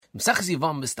Mesachas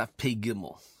Yevamos daf Pei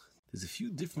Gimel. There's a few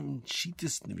different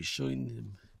shittas in the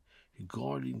Rishonim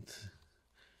regarding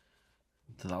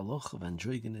to the halacha of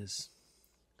Androgynous.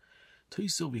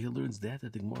 Toys over here learns that the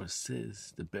Gemara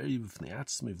says the barrier b'fnei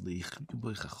atzmai v'leichidu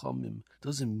b'ei chachamim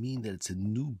doesn't mean that it's a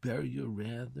new barrier,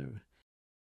 rather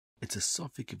it's a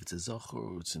suffix if it's a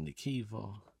zachor or it's a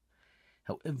nekeva.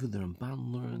 However, the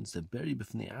Ramban learns that barrier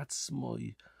b'fnei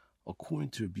atzmai,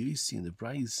 according to Rabbi Yossi in the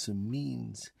Brayso,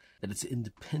 means that it's an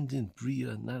independent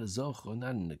bria, not a zachor,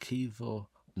 not a nekeva,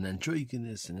 an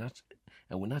androgynous, and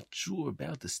we're not sure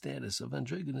about the status of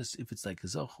androgynous if it's like a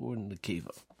zachor or a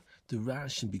nekeva. The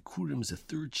Rash in Bikurim is a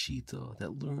third shita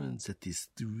that learns that there's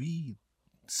three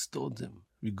stodim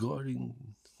regarding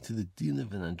to the din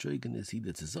of an androgynous, either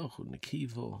it's a zachor,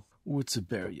 nekeva, or it's a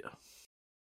barrier.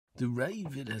 The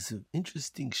Ravid has an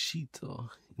interesting shita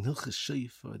in Hilchas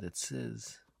Shofar that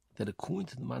says that according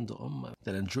to the Manda Omar,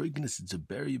 that androgynous is a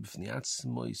barrier b'fnei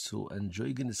atzmai, so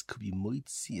androgynous could be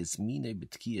moitzi as mina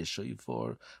b'tkiya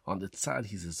shofar. On the tzad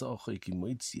he's a zachor, he can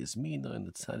moitzi as mina, and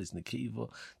the tzad is nekeva.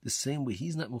 The same way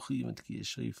he's not mechuyev in tkiya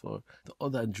shofar. The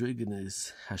other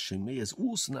androgynous Hashemei is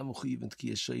also not mechuyev in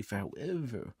tkiya shofar.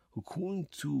 However, according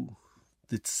to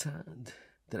the tzad,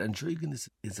 that androgynous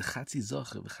is a chatzi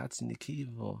zachor, v'chatzi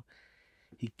nekeva,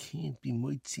 he can't be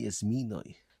moitzi as mina.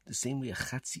 The same way a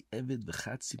chatzi eved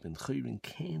v'chatzi ben chayrin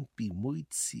can't be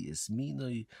moitzi as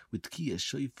minoi with tkiya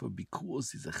shofar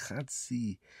because he's a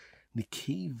chatzi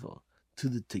nekeva to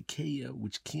the tekeya,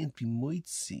 which can't be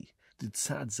moitzi the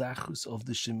tzad zachrus of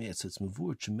the shemer. So it's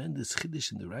mavur tremendous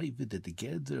chiddush in the Ravid that the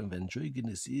gather of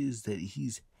androgynous is that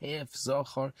he's half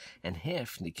zachar and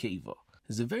half nekeva.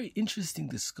 There's a very interesting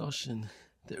discussion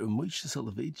that Moshe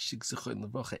Soloveitchik Zechon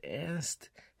Levracha asked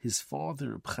his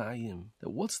father Reb Chaim that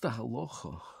what's the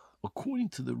halacha according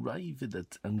to the Ravid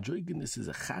that androgynous is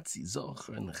a chatzi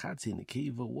zachar and a chatzi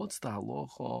nekeva. What's the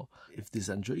halacha if this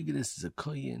androgynous is a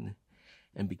kohen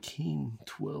and became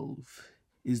 12?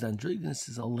 Is the androgynous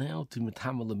is allowed to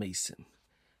mitamal mesim?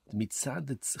 The mitzad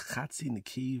that's chatzi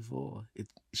nekeva,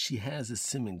 she has a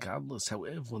siman gadlus.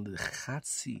 However, when the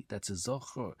chatzi that's a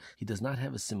zachar, he does not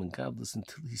have a siman gadlus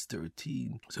until he's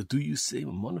 13. So do you say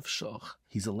mon of shach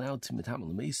he's allowed to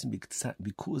mitamal mesim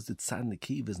because the tzad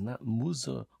nekeva is not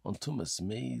muzar on tumas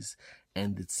meis,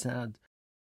 and the tzad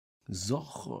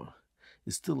zachar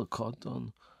is still a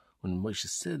katan? When Moshe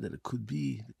said that it could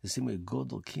be the same way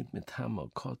Godel can't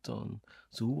metama katan,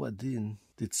 so who adin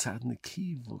the tzad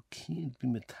nekeva can't be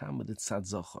metama the tzad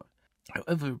zachar.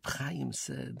 However, Chaim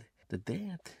said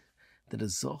that a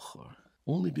zachar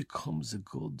only becomes a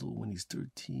Godel when he's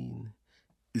 13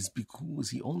 is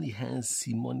because he only has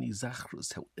simoni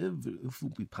zachrus. However, if it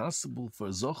would be possible for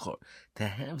a zachar to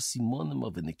have simonim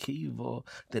of a nekeva,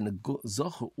 then a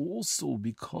zachar also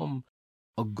become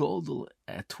a Godel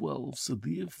at 12, so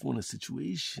therefore in a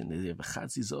situation that you have a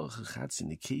chatzi zachar, chatzi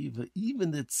nekeva,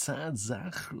 even the tzad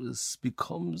zachrus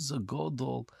becomes a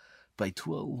Godel by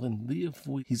 12, and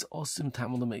therefore he's awesome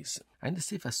tamal mesim. I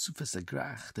understand if Asufas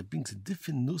Agrach that brings a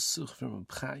different nusach from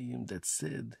Reb Chaim that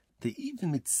said that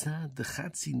even mitzad the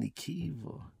chatzi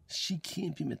nekeva, she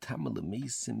can't be metamal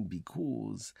mesim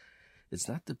because it's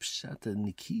not the pshat that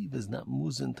nekeva is not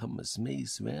muzan tamas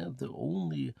meis, rather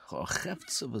only a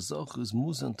cheftz of a zachar is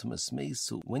muzan tamas meis.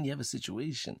 So when you have a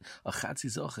situation, a chatzi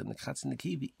zachar and a chatzi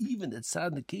nekeva, even the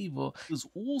tzad nekeva is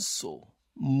also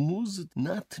muzan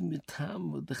not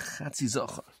mitam the chatzi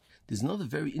zachar. There's another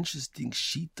very interesting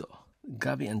shita,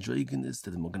 Gabi androgynous,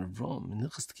 that the Magen Avraham in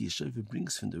Hilchas Tkiya Shofar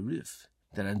brings from the Rif,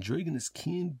 that androgynous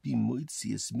can't be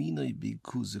moitzi as minoi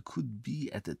because it could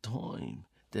be at the time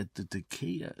that the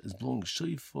tekeya is blowing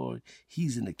shofar,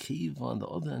 he's in a cave, and the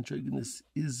other androgynous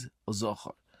is a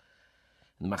zachar.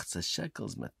 And Machzah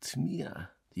Shekels matmiya,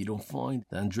 you don't find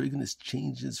the androgynous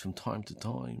changes from time to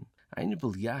time.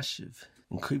 Einabel Yashiv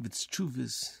and Kovitz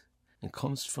Chuvis, and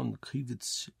comes from the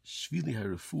Kovitz Shvili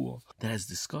HaRefuah, that has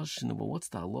discussion about what's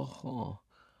the halacha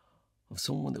of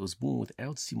someone that was born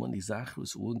without simoni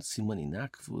zachrus or simoni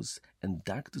nakvus, and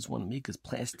doctors want to make a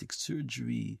plastic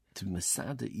surgery to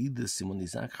masada either simoni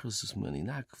zachrus or simoni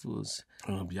nakvus.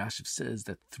 Rabbi Yashiv says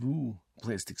that through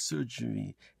plastic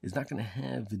surgery is not going to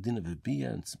have the din of a bia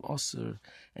and some oser,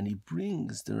 and he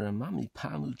brings the Ramami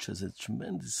Panuch as a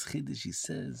tremendous chiddush. He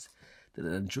says that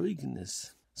an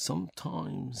androgynous,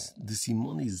 sometimes the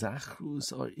simoni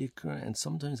zachrus are ikr, and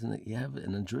sometimes you have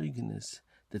an androgynous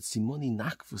that simoni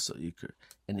nakvus are ikr,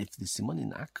 and if the simoni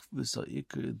nakvus are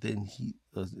ikr, then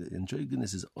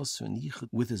androgynous is also an yichud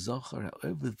with a zachar.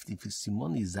 However, if the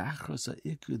simoni zachrus are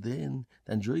ikr, then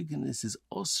the androgynous is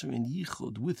also an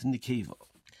yichud with nekeva.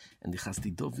 And the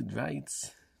Chasdi David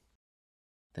writes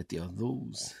that there are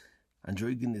those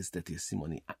Androgynous that is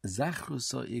Simoni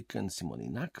Zachrus Iker and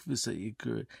Simoni Nakvis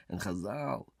Iker and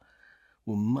Chazal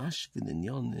were mashvin in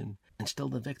Yonim and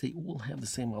stellt weg they all have the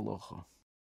same halacha.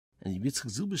 And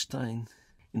Yitzchak Zilberstein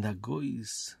in the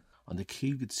Goyis on the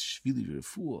Kevitz Shvili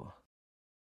Refuah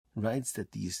writes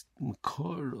that the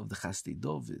Makor of the Chasdei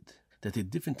David, that the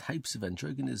different types of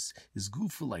androgynous is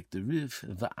goofa like the Rif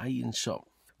Va'ayin Shom.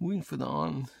 Moving further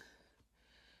on,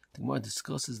 the Gemara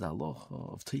discusses the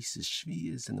halacha of Teisus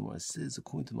Shvius, and the Gemara says,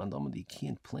 according to Mandama, you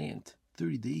can't plant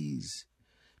 30 days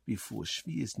before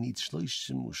Shvius needs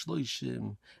Shloishim or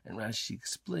Shloishim, and Rashi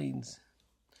explains,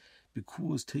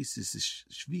 because Teisus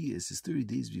Shvius is 30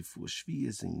 days before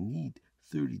Shvius, and you need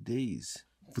 30 days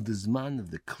for the Zman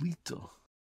of the Klita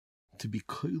to be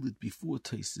koiled before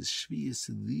Teisus Shvius,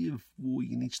 and therefore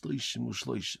you need Shloishim or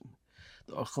Shloishim.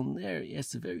 The Achal Ner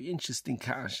asks a very interesting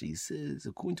kasha. He says,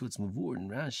 according to its Mavur in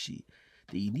Rashi,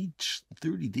 that you need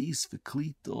 30 days for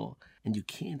Klita, and you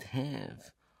can't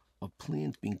have a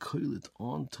plant being koiled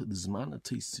onto the Zman of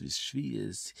Teisus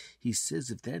Shvius. He says,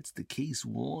 if that's the case,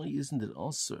 why isn't it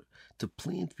Oser to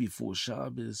plant before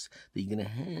Shabbos, that you're going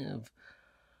to have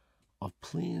a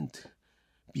plant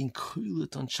being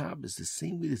koiled on Shabbos, the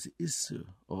same way as the Isser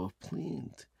of a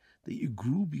plant that you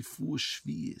grew before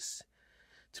Shvius?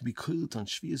 To be koiled on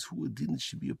Shvius, who didn't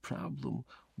should be a problem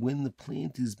when the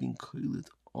plant is being koiled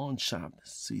on Shabbos.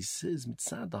 So he says,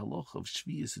 mitzad the halacha of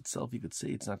Shvius itself, you could say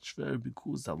it's not shver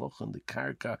because the halacha in the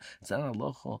karka, it's not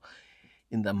halacha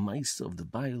in the maisa of the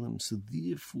bailam. So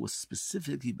therefore,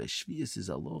 specifically by Shvius is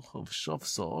halacha of shof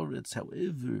sa'aretz.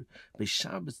 However, by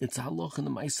Shabbos, it's halacha in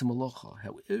the maisa malacha.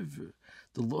 However,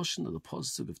 the lotion of the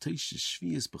pasuk of Teisus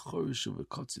Shvius b'chorish of a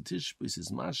katzit tishbis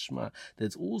is mashma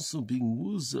that's also being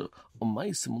muzer on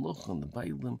maisa malacha in the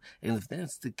bailam. And if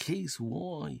that's the case,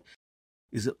 why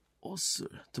is it Oser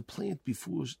to plant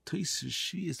before Teisus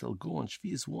Shvius? I'll go on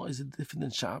Shvius. Why is it different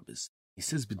than Shabbos? He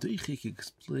says, B'doichik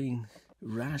explain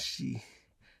Rashi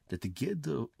that the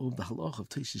gedder of the halach of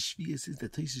Teisus Shvius is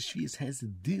that Teisus Shvius has a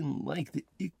din like the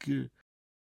Iker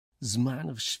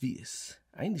Zman of Shvius.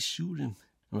 Eine Shurim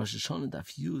and Rosh Hashanah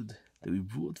Daf Yud that we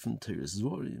brought from Teres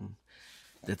Zorim,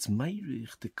 that's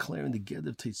Meirich declaring the gedder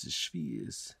of Teisus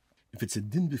Shvius. If it's a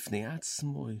din b'fnei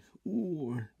atzmoi,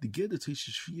 or the gedder of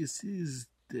Teisus Shvius is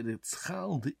that it's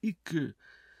chal the Iker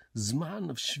Zman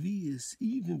of Shvius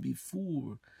even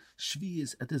before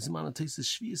Shvius at the Zman of Teisus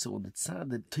Shvius, or the tzad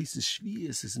that Teisus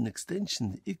Shvius is an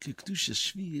extension, the Iker Kedusha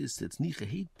Shvius that's nicha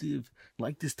heitiv,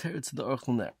 like this teretz of the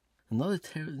Orchel Ner. Another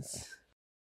teretz,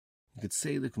 you could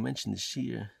say, like we mentioned this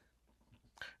year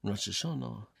in Rosh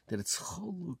Hashanah, that it's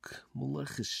choluk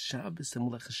Melechus Shabbos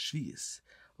and Melechus Shvius.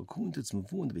 According to its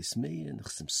Mavur in the Beis Meir and the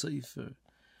Chasam Sofer,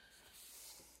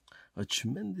 a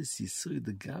tremendous Yisod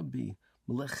the Gabi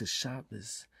Melechus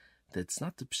Shabbos. That's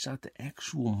not the pshat, the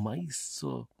actual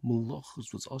Maisa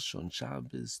Melachos was also on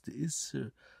Shabbos. The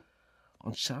Isser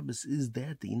on Shabbos is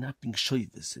that you're not being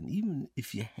shoyvis. And even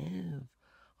if you have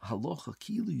a halacha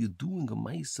kilo, you're doing a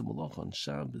Maisa Melach on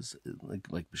Shabbos,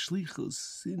 like B'shlichos,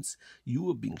 since you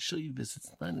are being shoyvis,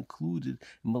 it's not included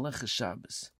in Melechus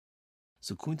Shabbos.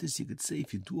 So according to this, you could say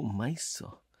if you do a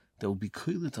Maisa that will be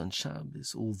koilet on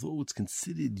Shabbos, although it's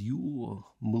considered your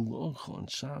Melach on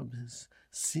Shabbos,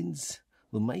 since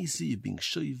the Maisa you're being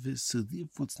shoyvis, so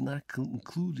therefore it's not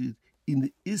included in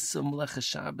the Issa Melech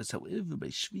Shabbos. However, by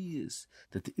Shvius,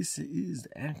 that the Issa is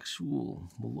the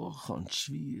actual Melach on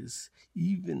Shvius,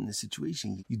 even in the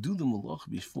situation you do the Melach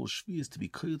before Shvius, to be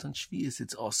koilet on Shvius,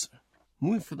 it's Oser.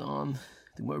 Moving further on,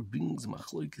 the Gemara brings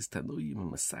Machloikes Tanoim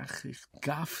and Masachich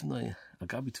Gafnoi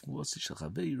Agabi Tvuasi Shel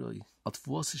Chaveiroi Al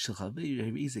Tvuasi Shel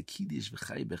Chaveiroi Reis a Kiddush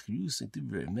V'chai B'chiyus and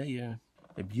Divrei Meir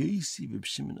Reb Yosi Reb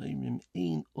Shimon Oimrim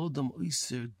Ein Odom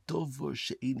Oser Dovor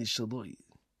She'eino Shaloi.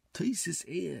 Taisus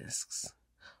asks,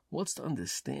 what's the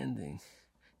understanding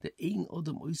that Ein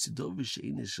Odom Oser Dovor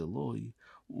She'eino Shaloi?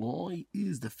 Why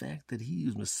is the fact that he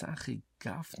is Masachik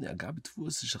Gafne Agabi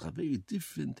Tvuasi Shel Chaveiroi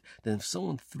different than if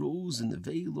someone throws in the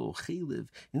veil or chalev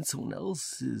in someone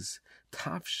else's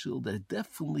tafshil, that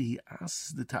definitely he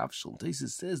asks the tafshil? Taisus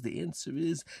says the answer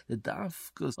is that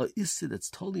dafkas or issa that's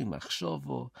totally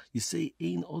machshava. You say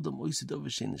Ein Odom Oser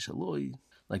Dovor She'eino Shaloi,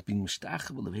 like being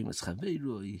mishtachel levemas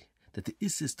chaveiroi, that the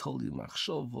issa is totally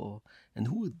machshava, and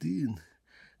who did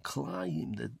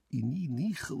claim that you need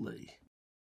nichalei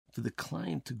for the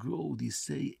climb to grow. They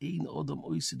say Ein Odom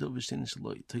Oser Dovor She'eino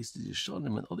Shaloi. Taisus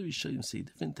Yishanim and other Yishanim say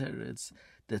different teretz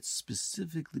that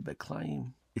specifically by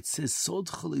climb it says Sod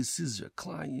Chalei Sizra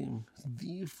climb.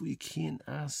 Therefore you can't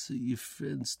answer your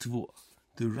friend's tvor.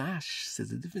 The Rash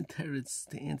says a different teretz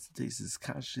to answer Taisus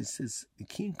kasha. He says you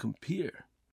can't compare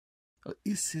a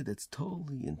issa that's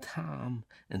totally in tam,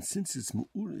 and since it's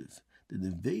mu'uriv, the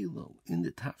nevelo in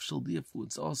the tafshel, therefore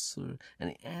it's Oser, and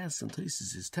he asks and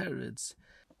places his teretz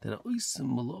that a oisem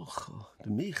malacha,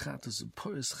 b'meichatos and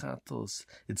poris chatos,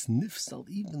 it's nifsal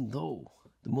even though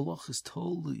the malacha is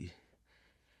totally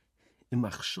in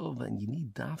machshava and you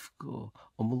need dafka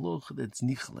or malacha that's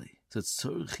nichle. So it's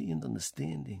tzorchi and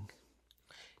understanding.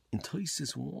 In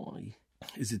Toises, why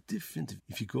is it different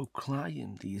if you go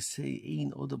klayim? Do you say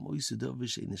ein odam oiser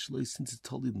davish ein shlois since it's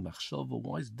totally machshava?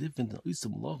 Why is it different than oiser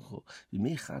malacha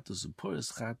v'meichatos and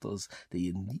poris chatos that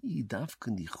you need dafka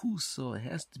nichusa? It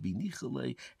has to be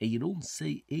nichle, and you don't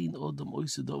say ein odam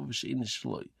oiser davish ein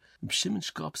shlois. Shimon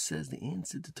Shkop says the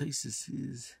answer to Toises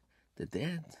is that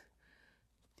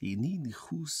you need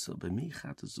nichusa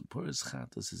b'meichatos and poris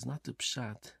chatos is not the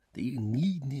pshat that you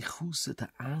need nichusa to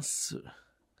answer.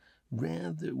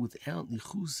 Rather, without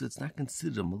nichusa, it's not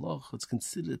considered malacha, it's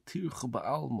considered tircha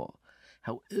ba'alma.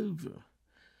 However,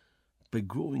 by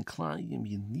growing klayim,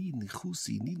 you need nichusa,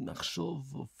 you need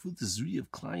machshava for the zriya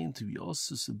of klayim to be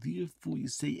also. So therefore, you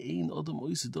say ein adam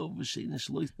oiser davar she'ein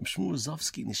shlois. Shmuel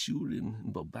Rozovsky in Shurim,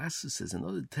 and Babasa says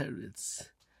another teretz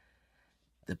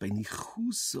that by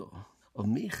nichusa of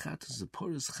mechatos or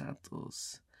poros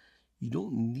chatos, you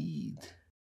don't need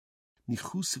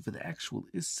nichusa for the actual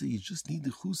issa, you just need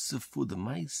nichusa for the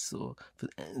maisa.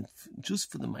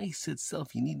 Just for the maisa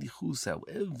itself, you need nichusa.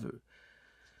 However,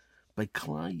 by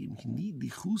klayim, you need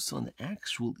nichusa on the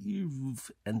actual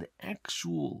iruv and the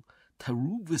actual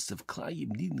taruvis of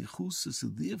klayim. You need nichusa. So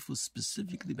therefore,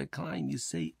 specifically by klayim, you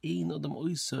say ein adam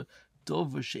oiser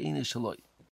dover she'ein shaloi.